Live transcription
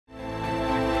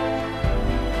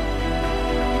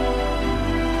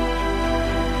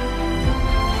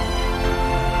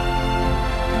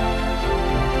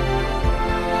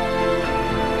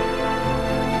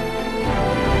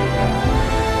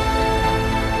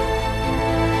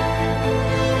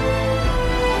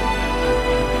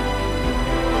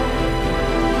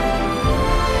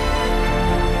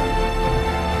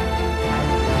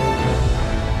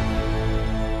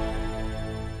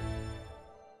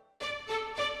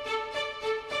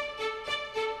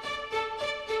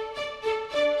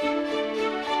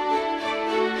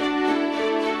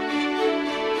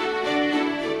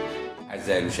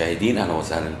أعزائي المشاهدين، أهلا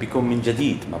وسهلا بكم من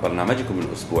جديد مع برنامجكم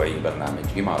الأسبوعي برنامج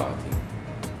إماراتي.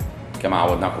 كما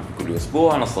عودناكم في كل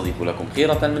أسبوع نستضيف لكم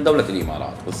خيرة من دولة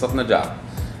الإمارات. قصة نجاح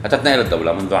أتتنا إلى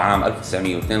الدولة منذ عام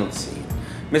 1992.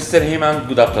 Mr. Hemanth,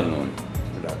 good afternoon.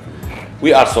 Good afternoon.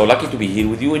 We are so lucky to be here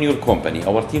with you in your company.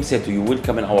 Our team said to you,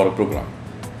 welcome in our program.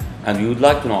 And we would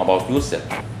like to know about yourself.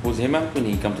 Who's Hemanth when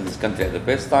he came to this country at the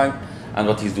first time and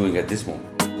what he's doing at this moment.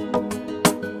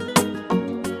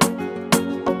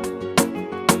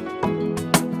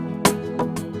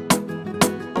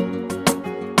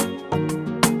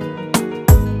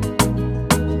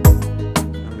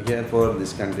 For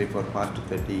this country for past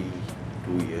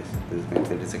 32 years. This is my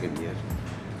 32nd year.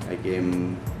 I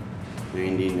came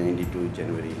 1992,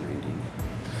 January 19.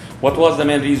 What was the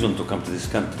main reason to come to this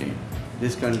country?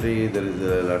 This country, there is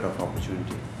a lot of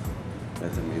opportunity.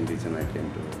 That's the main reason I came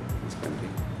to this country.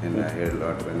 And I heard a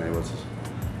lot when I was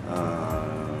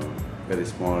very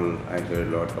small. I heard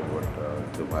a lot about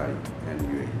Dubai and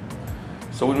UAE.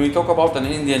 So when we talk about an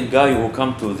Indian guy who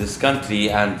come to this country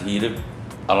and he lived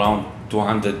around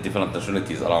 200 different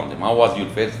nationalities around him, how was your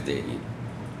first day?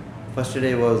 First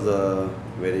day was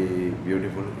very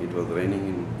beautiful. It was raining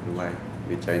in Dubai,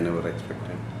 which I never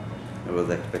expected. I was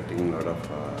expecting a lot of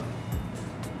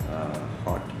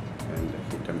hot and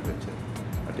heat temperature,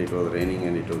 but it was raining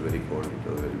and it was very cold.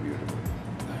 It was very beautiful.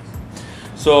 Nice.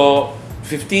 So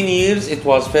 15 years, it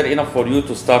was fair enough for you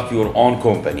to start your own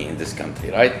company in this country,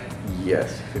 right?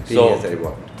 Yes, 15 years I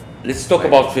worked. Let's talk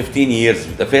about 15 years,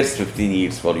 the first 15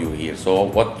 years for you here. So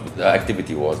what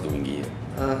activity was doing here?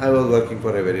 I was working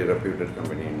for a very reputed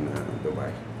company in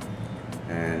Dubai,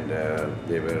 and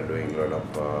they were doing a lot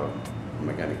of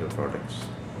mechanical products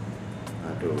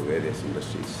to various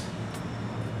industries.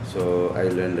 So I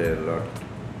learned a lot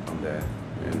from there,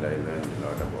 and I learned a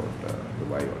lot about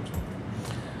Dubai also.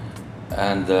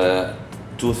 And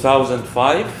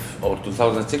 2005 or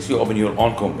 2006, you opened your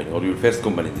own company or your first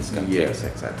company in this country? Yes,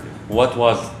 exactly. What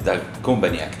was the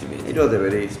company activity? It was a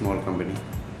very small company,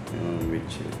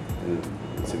 which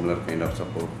similar kind of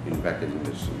support in packaging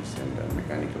industries and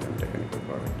mechanical and technical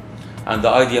product. And the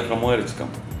idea from where it's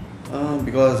come?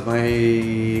 Because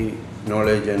my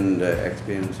knowledge and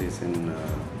experience is in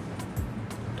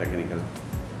technical,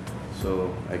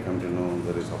 so I come to know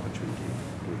there is opportunity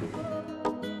to do.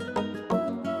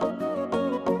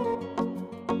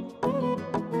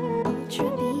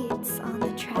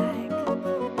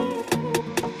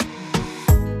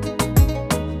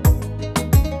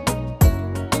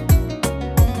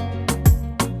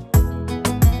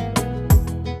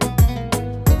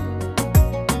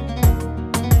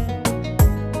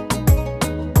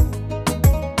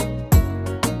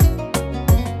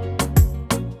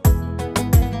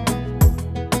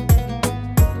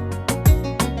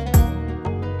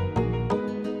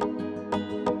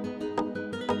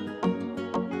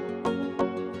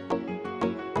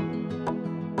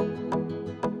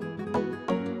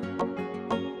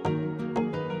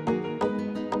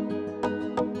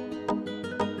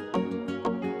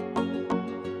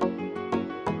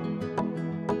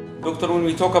 Doctor, when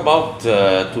we talk about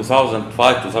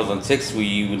 2005, 2006,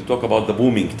 we will talk about the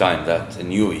booming time that in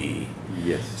UAE.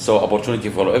 Yes. So opportunity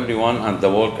for everyone and the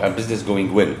work and business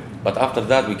going well. But after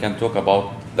that, we can talk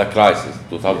about the crisis,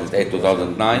 2008,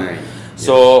 2009. Yes.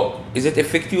 So is it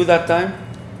affect you that time?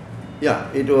 Yeah,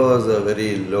 it was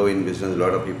very low in business. A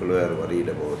lot of people were worried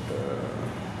about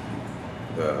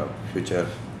the future,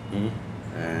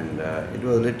 and it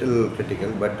was a little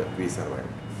critical, but we survived.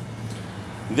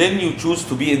 Then you choose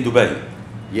to be in Dubai.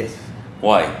 Yes.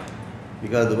 Why?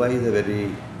 Because Dubai is a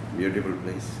very beautiful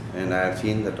place, and I have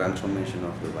seen the transformation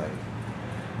of Dubai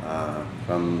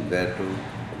from there to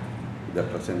the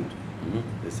present.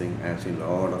 This thing, I have seen a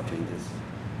lot of changes,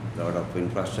 a lot of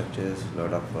infrastructures, a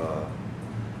lot of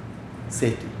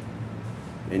safety.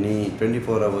 Any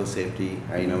 24-hour safety,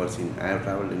 I never seen. I have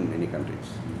traveled in many countries.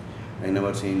 I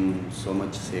never seen so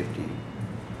much safety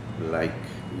like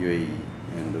UAE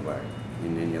and Dubai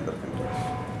in any other countries.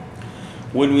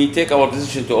 When we take our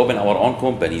decision to open our own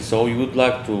company, so you would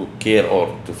like to care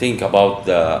or to think about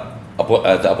the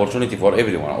opportunity for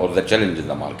everyone or the challenge in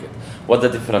the market. What's the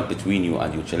difference between you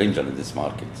and your challenger in this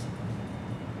market?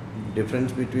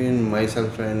 Difference between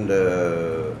myself and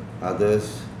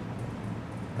others,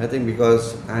 I think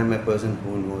because I am a person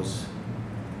who knows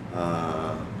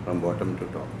from bottom to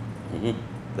top.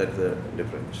 That's the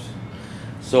difference.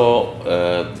 So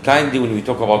kindly when we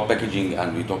talk about packaging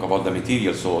and we talk about the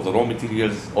materials, so the raw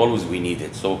materials always we need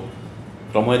it. So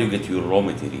from where you get your raw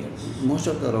materials? Most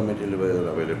of the raw material were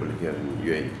available here in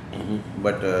UAE,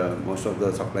 but most of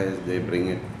the suppliers they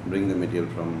bring the material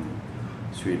from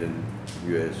Sweden,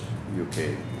 US,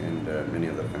 UK, and many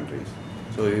other countries.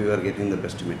 So we were getting the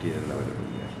best material available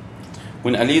there.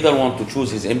 When a leader wants to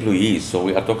choose his employees, so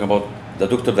we are talking about the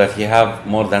doctor that he have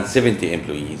more than 70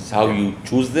 employees, how you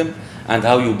choose them and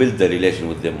how you build the relation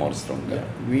with them more stronger. Yeah.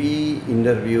 We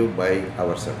interview by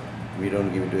ourselves. We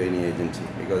don't give it to any agency,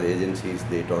 because agencies,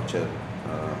 they torture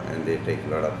and they take a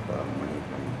lot of money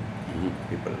from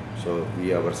people. So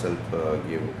we ourselves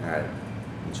give ad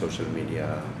in social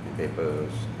media, in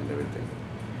papers and everything.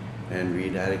 And we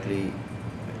directly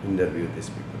interview these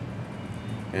people.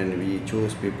 And we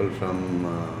choose people from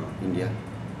India,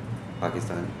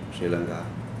 Pakistan, Sri Lanka,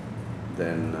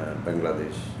 then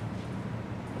Bangladesh,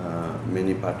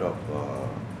 many part of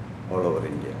all over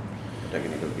India,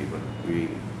 technical people. We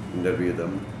interview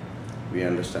them, we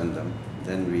understand them,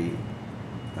 then we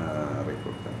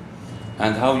recruit them.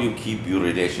 And how you keep your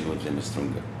relation with them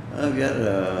stronger?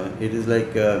 It is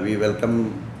like we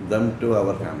welcome them to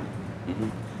our family.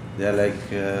 They are like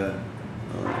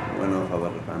one of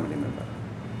our family members.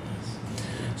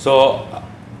 So,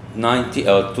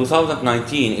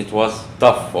 2019, it was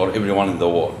tough for everyone in the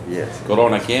world. Yes.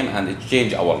 Corona came and it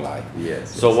changed our life.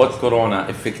 Yes. So, yes. what Corona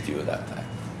affected you that time?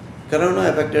 Corona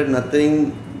affected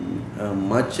nothing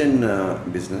much in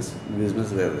business.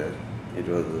 Business were there. It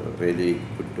was really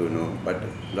good to know, but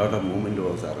a lot of movement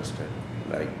was arrested.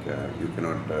 Like you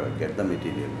cannot get the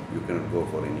material, you cannot go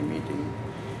for any meeting,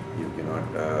 you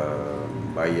cannot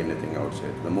buy anything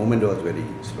outside. The movement was very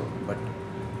slow, but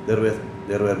there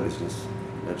were business.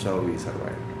 That's how we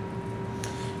survived.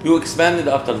 You expanded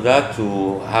after that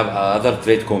to have other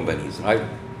trade companies, right?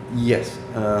 Yes,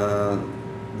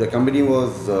 the company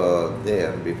was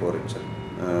there before itself.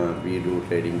 We do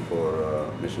trading for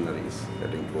machineries,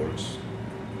 cutting tools,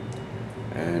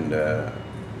 and a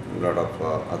lot of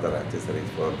other accessories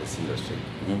for this industry.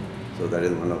 So that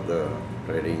is one of the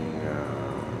trading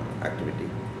activity.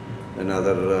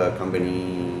 Another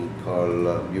company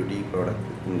called beauty product.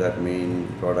 That main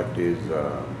product is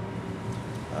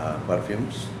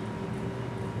perfumes.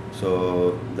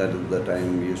 So that is the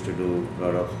time we used to do a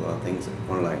lot of things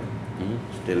online.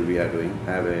 Still we are doing.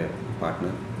 Have a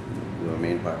partner. The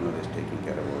main partner is taking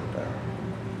care about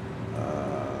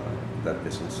that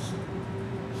business.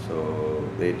 So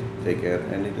they take care,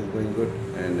 and it is going good.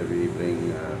 And we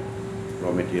bring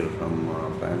raw material from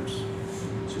France,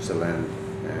 Switzerland,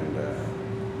 and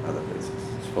other places.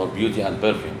 For beauty and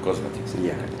perfume, cosmetics.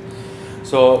 Yeah.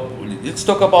 So let's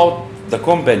talk about the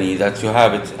company that you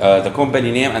have, the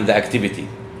company name and the activity.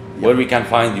 Yeah. Where we can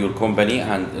find your company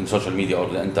and in social media or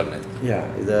the internet. Yeah,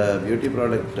 the beauty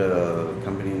product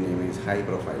company name is High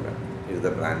Profiler. Is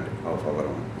the brand of our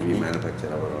own. We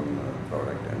manufacture our own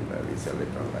product and we sell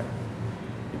it online.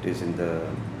 It is in the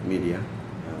media.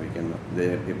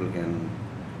 People can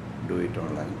do it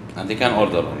online. And they can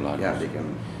order online. Yeah, they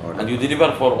can order. And you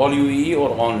deliver for all UAE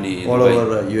or only? All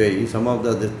over UAE. Some of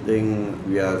this thing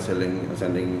we are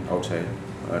sending outside.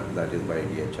 That is by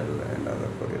DHL and other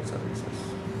courier services.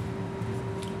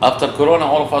 After Corona,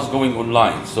 all of us going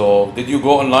online. So did you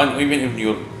go online even in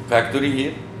your factory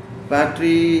here?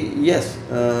 Factory, yes,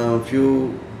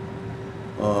 few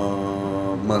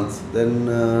months. Then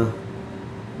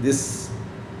this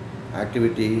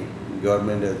activity,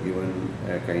 government has given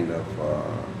a kind of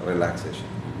relaxation.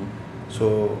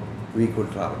 So we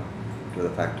could travel to the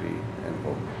factory and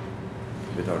home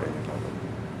without any problem.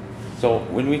 So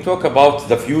when we talk about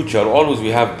the future, always we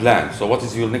have plans. So what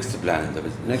is your next plan in the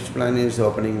business? Next plan is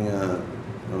opening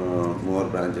more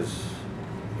branches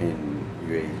in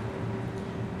UAE,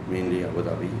 mainly Abu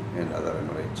Dhabi and other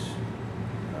Emirates,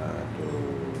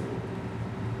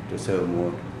 to serve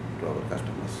more to our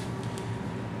customers.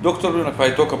 Dr. If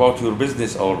I talk about your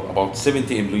business or about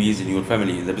 70 employees in your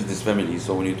family, in the business family,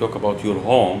 so when you talk about your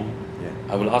home,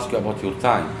 I will ask you about your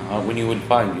time. When you will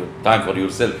find your time for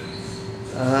yourself?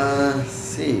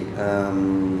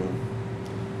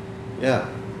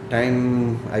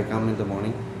 Time I come in the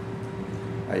morning.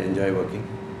 I enjoy working.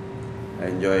 I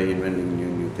enjoy inventing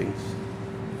new things.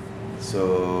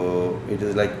 So it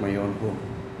is like my own home.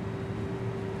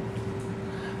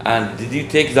 And did you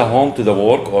take the home to the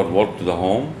work or work to the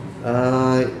home?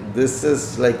 This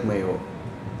is like my home.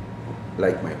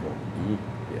 Like my home.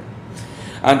 Yeah.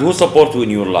 And who support you in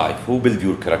your life? Who build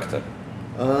your character?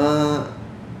 There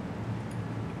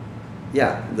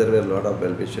were a lot of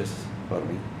well-wishers for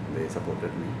me. They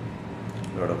supported me.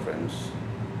 A lot of friends.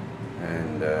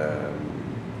 And that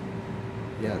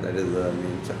is the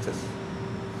main success.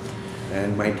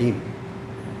 And my team,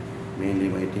 mainly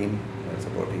my team, are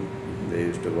supporting. They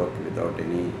used to work without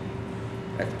any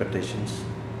expectations.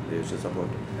 They used to support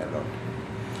a lot.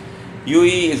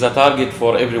 UAE is a target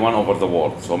for everyone over the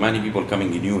world. So many people coming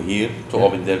new here to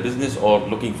open their business or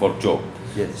looking for job.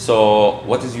 Yes. So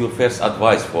what is your first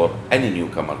advice for any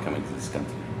newcomer coming to this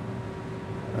country?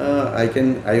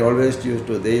 I always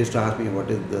they used to ask me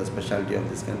what is the specialty of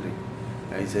this country.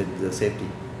 I said the safety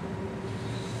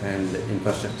and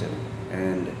infrastructure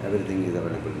and everything is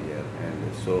available here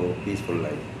and so peaceful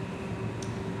life.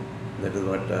 That is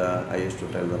what I used to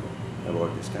tell them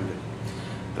about this country.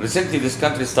 Recently, this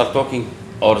country start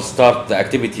the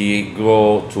activity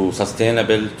go to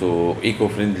sustainable, to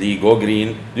eco-friendly, go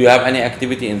green. Do you have any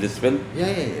activity in this field?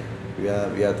 Yeah.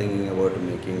 We are thinking about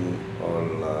making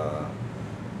all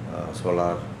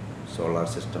solar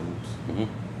systems,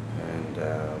 and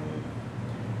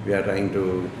we are trying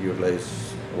to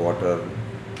utilize water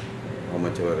how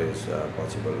much ever is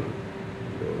possible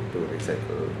to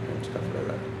recycle and stuff like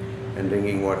that. And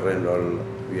drinking water and all,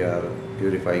 we are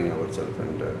purifying ourselves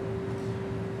and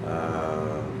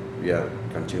we are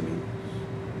consuming.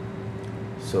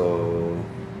 So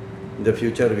in the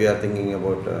future we are thinking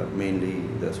about mainly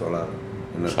the solar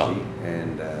energy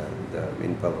and the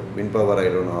wind power. Wind power, I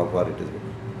don't know how far it is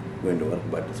going to work,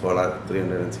 but solar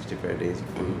 365 days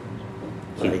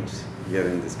bright here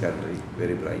in this country,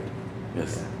 very bright.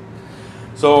 Yes. Yeah.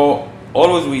 So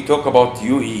always we talk about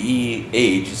UAE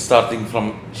age starting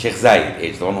from Sheikh Zayed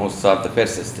age, the one who started the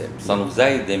first step. Son of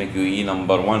Zayed, they make UAE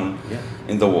 #1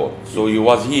 in the world. So you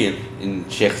was here in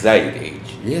Sheikh Zayed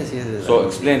age. Yes. So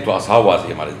explain to us, how was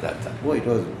Hemanth at that time? Oh,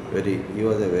 he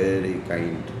was a very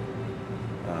kind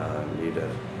leader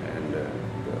and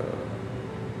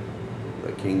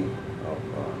the king of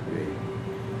UAE.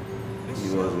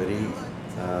 He was very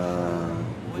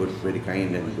good, very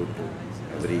kind and good to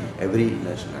every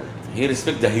nationality. He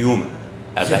respect the human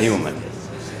as a human.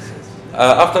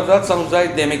 After that, Son of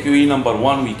Zayed, they make UAE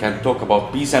 #1. We can talk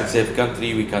about peace and safe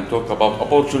country. We can talk about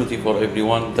opportunity for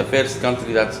everyone. The first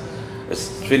country that's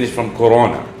finished from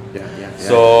Corona.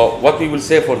 So what we will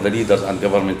say for the leaders and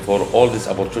government for all this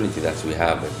opportunity that we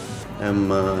have? I'm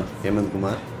Hemanth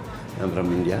Kumar. I'm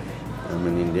from India. I'm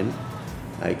an Indian.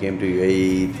 I came to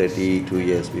UAE 32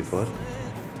 years before.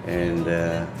 And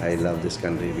I love this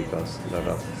country because a lot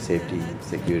of safety,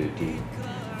 security,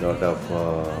 lot of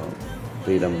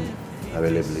freedom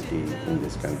availability in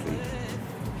this country.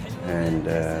 And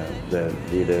the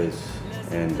leaders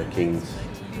and the kings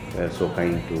were so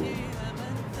kind to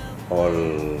all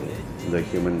the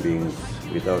human beings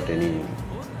without any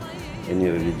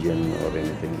religion or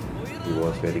anything. He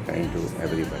was very kind to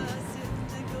everybody.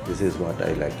 This is what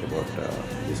I like about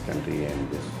this country and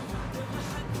this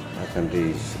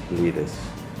country's leaders,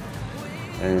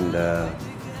 and a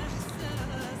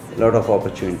lot of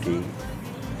opportunity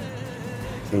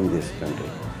in this country.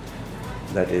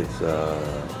 That is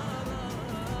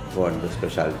what the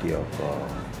specialty of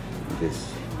this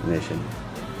nation.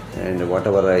 And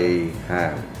whatever I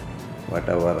have,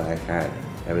 whatever I had,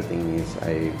 everything is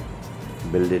I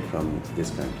build it from this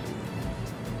country.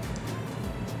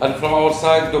 And from our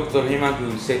side, Dr. Hemanth, we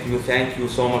will say to you, thank you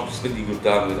so much for spending your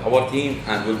time with our team,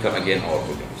 and welcome again our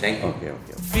program. Thank you. Okay.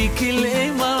 في كل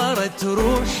إمارة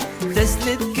تروح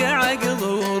تسندك عقل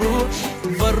وروح،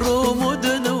 بر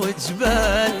ومدن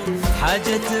وجبال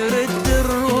حاجة ترد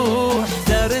الروح،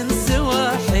 دار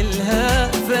سواحلها